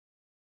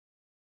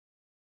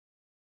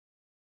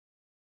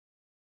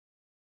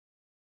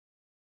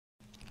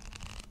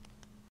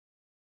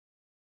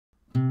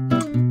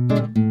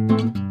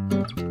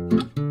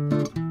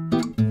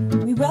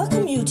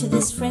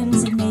is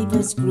Friends of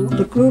Neighbours Group.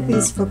 The group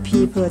is for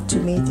people to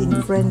meet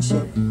in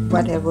friendship,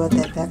 whatever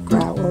their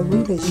background or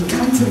religion.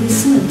 Come to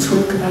listen and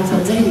talk about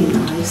our daily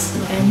lives,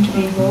 and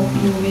we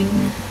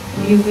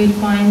hope you will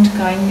find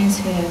kindness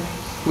here.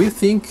 We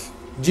think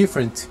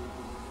different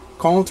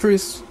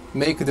countries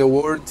make the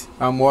world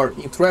a more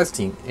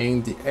interesting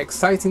and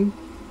exciting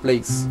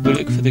place. We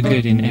look for the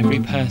good in every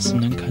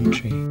person and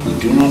country. We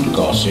do not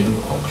gossip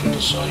or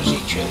criticize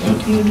each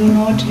other. You do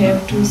not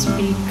have to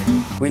speak.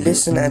 We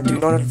listen and do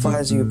not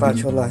advise you about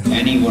your life.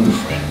 Anyone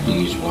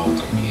friendly is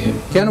welcome here.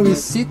 Can we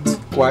sit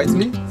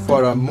quietly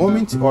for a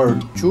moment or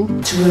two?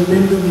 To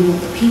remember we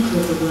want the people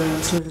of the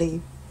world To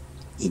live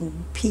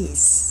in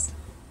peace.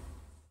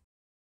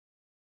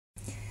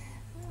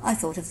 I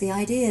thought of the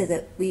idea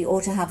that we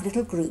ought to have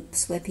little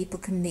groups where people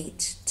can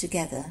meet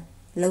together,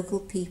 local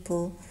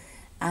people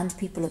and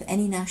people of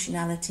any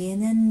nationality,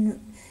 and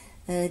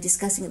then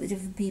discussing it with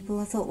different people.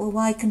 I thought, well,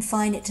 why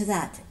confine it to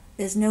that?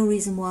 There's no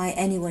reason why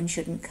anyone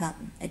shouldn't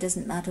come. It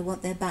doesn't matter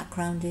what their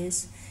background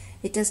is.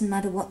 It doesn't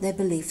matter what their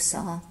beliefs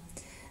are,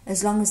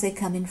 as long as they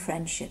come in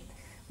friendship.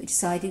 We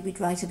decided we'd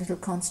write a little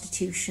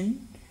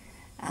constitution,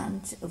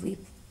 and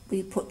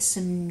we put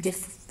some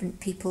different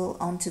people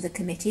onto the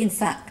committee. In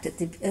fact, at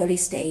the early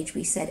stage,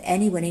 we said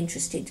anyone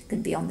interested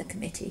can be on the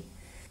committee.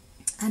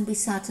 And we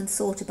sat and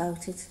thought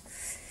about it.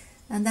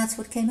 And that's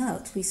what came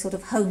out. We sort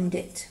of honed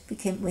it. We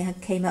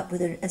came up with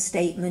a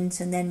statement,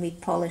 and then we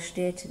polished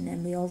it, and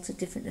then we altered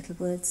different little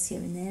words here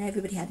and there.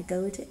 Everybody had a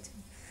go at it.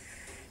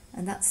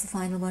 And that's the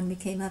final one we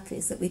came up with,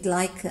 is that we'd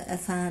like a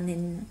fan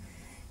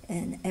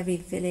in every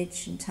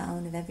village and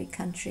town of every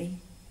country,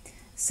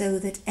 so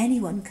that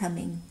anyone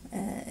coming,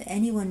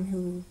 anyone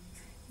who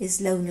is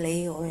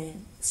lonely or a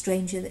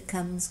stranger that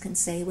comes can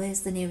say,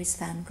 where's the nearest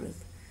fan group?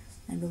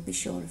 And we'll be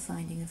sure of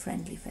finding a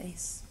friendly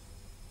face.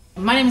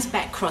 My name is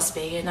Beck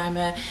Crosby, and I'm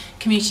a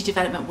community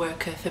development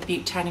worker for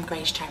Butte Town and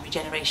Grangetown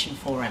Regeneration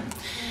Forum.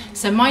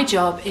 So my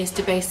job is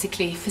to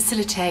basically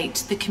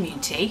facilitate the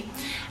community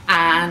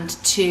and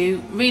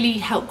to really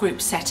help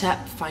groups set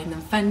up, find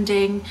them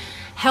funding,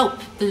 help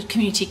the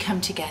community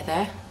come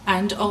together,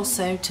 and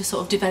also to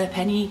sort of develop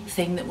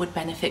anything that would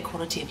benefit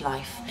quality of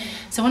life.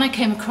 So when I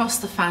came across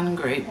the fan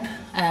group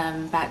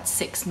about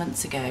 6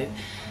 months ago,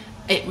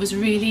 it was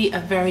really a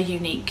very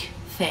unique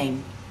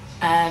thing.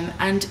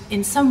 And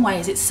in some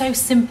ways it's so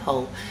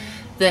simple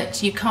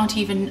that you can't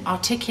even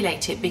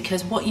articulate it,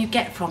 because what you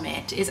get from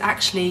it is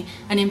actually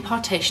an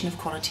impartation of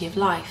quality of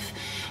life.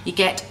 You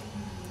get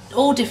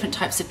all different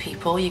types of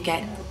people. You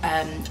get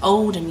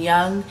old and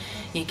young,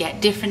 you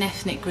get different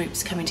ethnic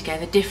groups coming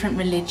together, different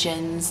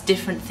religions,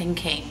 different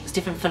thinkings,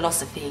 different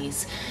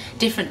philosophies,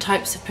 different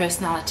types of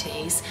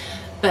personalities,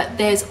 but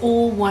there's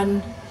all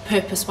one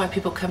purpose why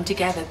people come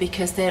together,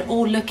 because they're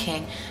all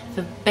looking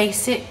for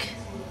basic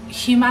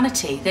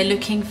humanity. They're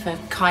looking for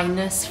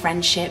kindness,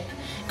 friendship,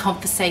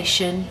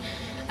 conversation,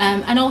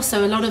 and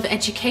also a lot of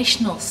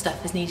educational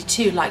stuff is needed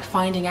too, like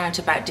finding out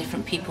about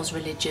different people's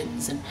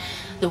religions and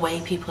the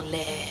way people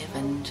live,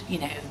 and you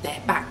know,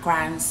 their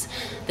backgrounds,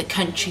 the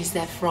countries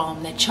they're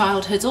from, their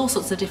childhoods, all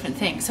sorts of different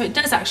things. So it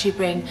does actually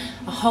bring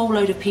a whole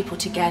load of people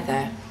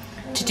together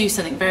to do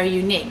something very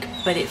unique,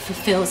 but it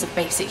fulfills a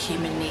basic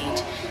human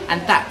need, and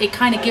that it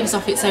kind of gives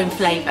off its own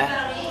flavour,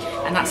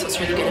 and that's what's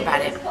really good about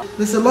it.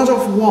 There's a lot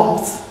of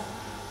warmth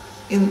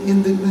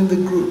in the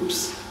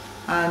groups,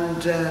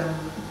 and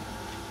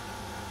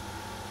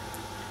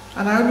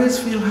I always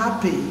feel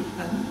happy,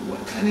 and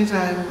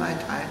anytime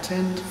I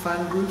attend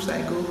fan groups,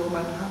 I go home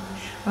and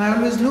happy, and I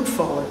always look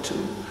forward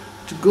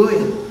to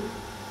going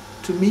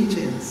to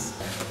meetings.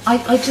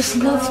 I just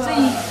love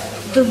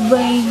the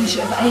range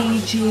of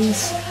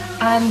ages,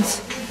 and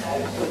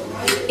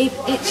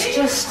it's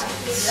just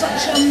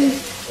such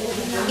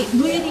it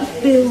really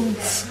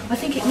builds, I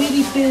think it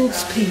really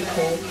builds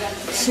people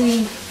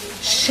to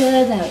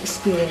share their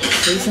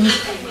experiences, and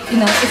you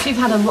know, if you've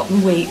had a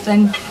rotten week,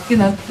 then you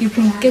know, you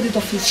can get it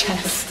off your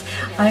chest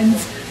and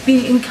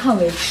be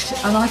encouraged,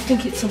 and I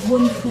think it's a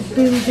wonderful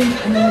building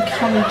and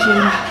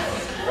encouraging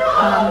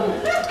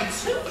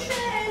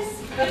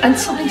and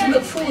something to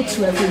look forward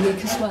to every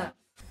week as well.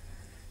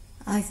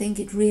 I think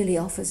it really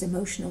offers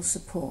emotional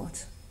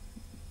support,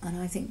 and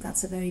I think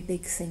that's a very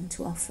big thing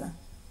to offer.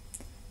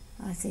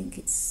 I think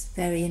it's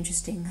very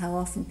interesting how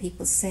often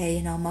people say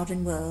in our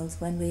modern world,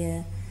 when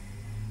we're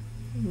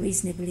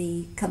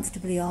reasonably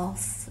comfortably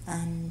off,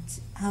 and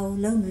how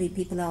lonely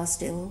people are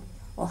still,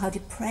 or how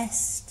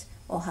depressed,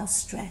 or how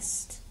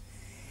stressed.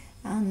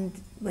 And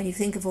when you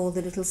think of all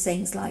the little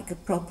sayings like a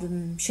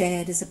problem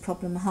shared is a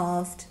problem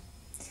halved,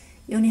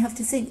 you only have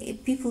to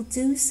think, people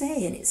do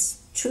say, and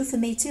it's true for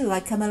me too, I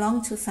come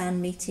along to a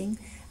fan meeting,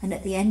 and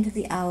at the end of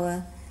the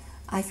hour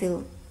I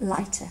feel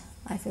lighter.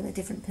 I feel a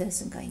different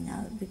person going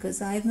out,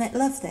 because I've met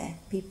love there.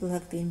 People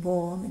have been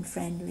warm and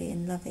friendly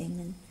and loving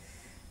and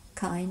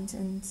kind,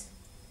 and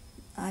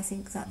I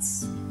think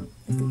that's,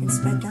 if we can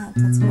spread that,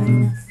 that's quite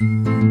enough.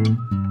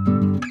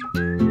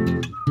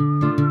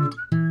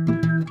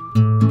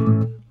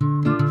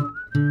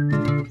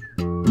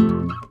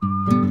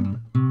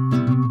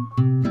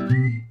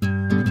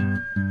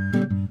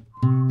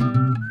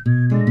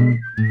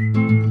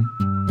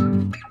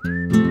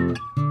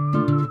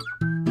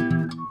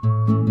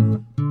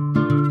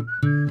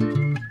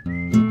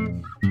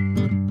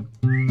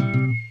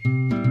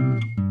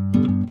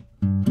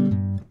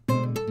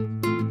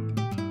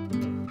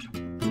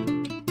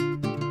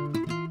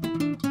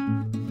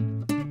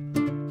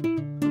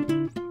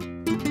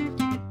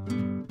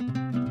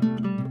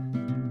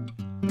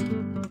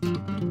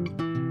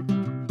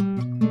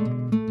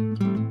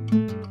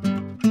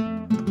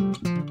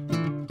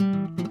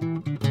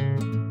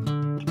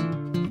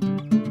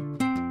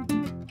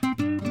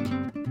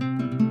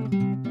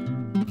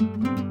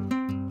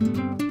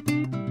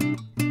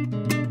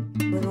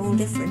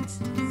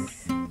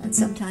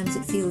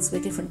 it feels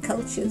we're different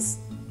cultures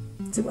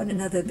to one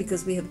another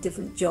because we have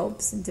different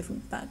jobs and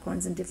different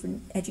backgrounds and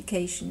different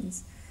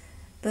educations.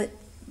 But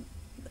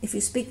if you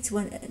speak to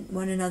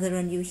one another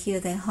and you hear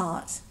their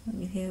heart,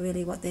 and you hear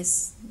really what they're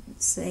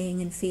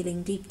saying and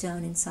feeling deep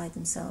down inside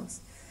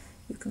themselves,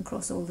 you can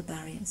cross all the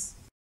barriers.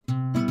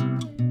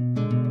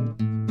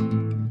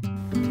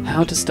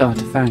 How to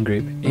start a fan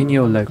group in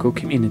your local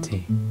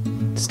community.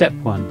 Step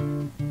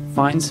 1.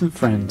 Find some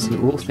friends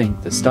who all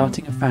think that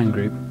starting a fan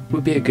group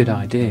would be a good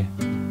idea.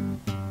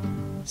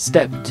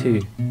 Step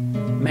 2.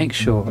 Make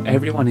sure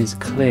everyone is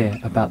clear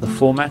about the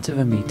format of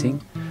a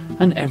meeting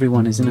and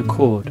everyone is in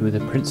accord with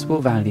the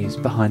principal values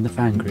behind the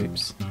fan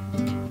groups.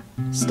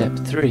 Step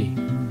 3.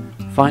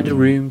 Find a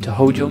room to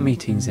hold your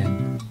meetings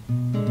in.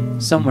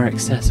 Somewhere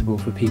accessible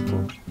for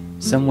people,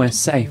 somewhere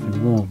safe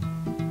and warm.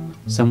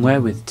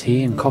 Somewhere with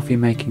tea and coffee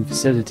making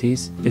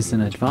facilities is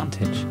an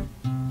advantage.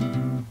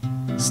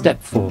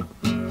 Step 4.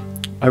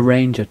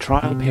 Arrange a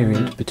trial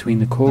period between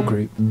the core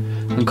group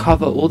and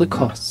cover all the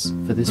costs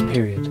for this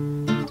period.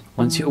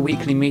 Once your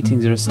weekly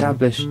meetings are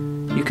established,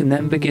 you can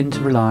then begin to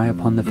rely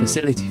upon the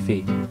facility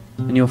fee,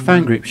 and your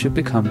fan group should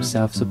become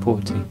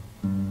self-supporting.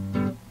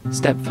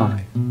 Step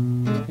 5.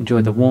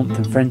 Enjoy the warmth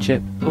and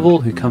friendship of all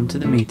who come to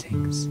the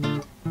meetings.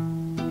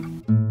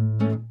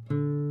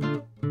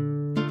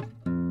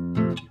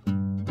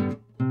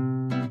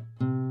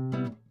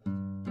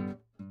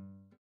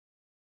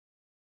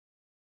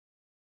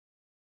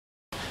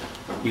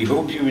 We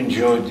hope you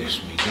enjoyed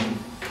this meeting.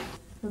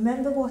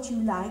 Remember what you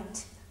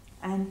liked,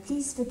 and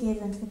please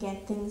forgive and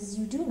forget things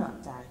you do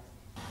not like.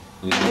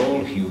 We're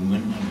all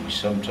human and we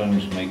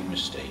sometimes make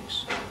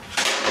mistakes.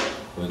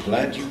 We're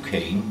glad you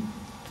came.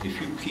 If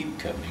you keep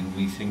coming,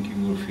 we think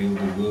you will feel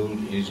the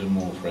world is a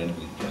more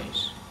friendly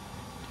place.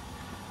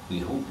 We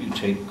hope you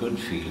take good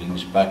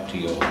feelings back to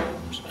your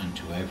homes and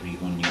to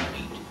everyone you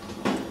meet.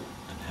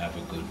 And have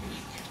a good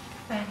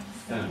week.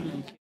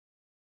 Thanks.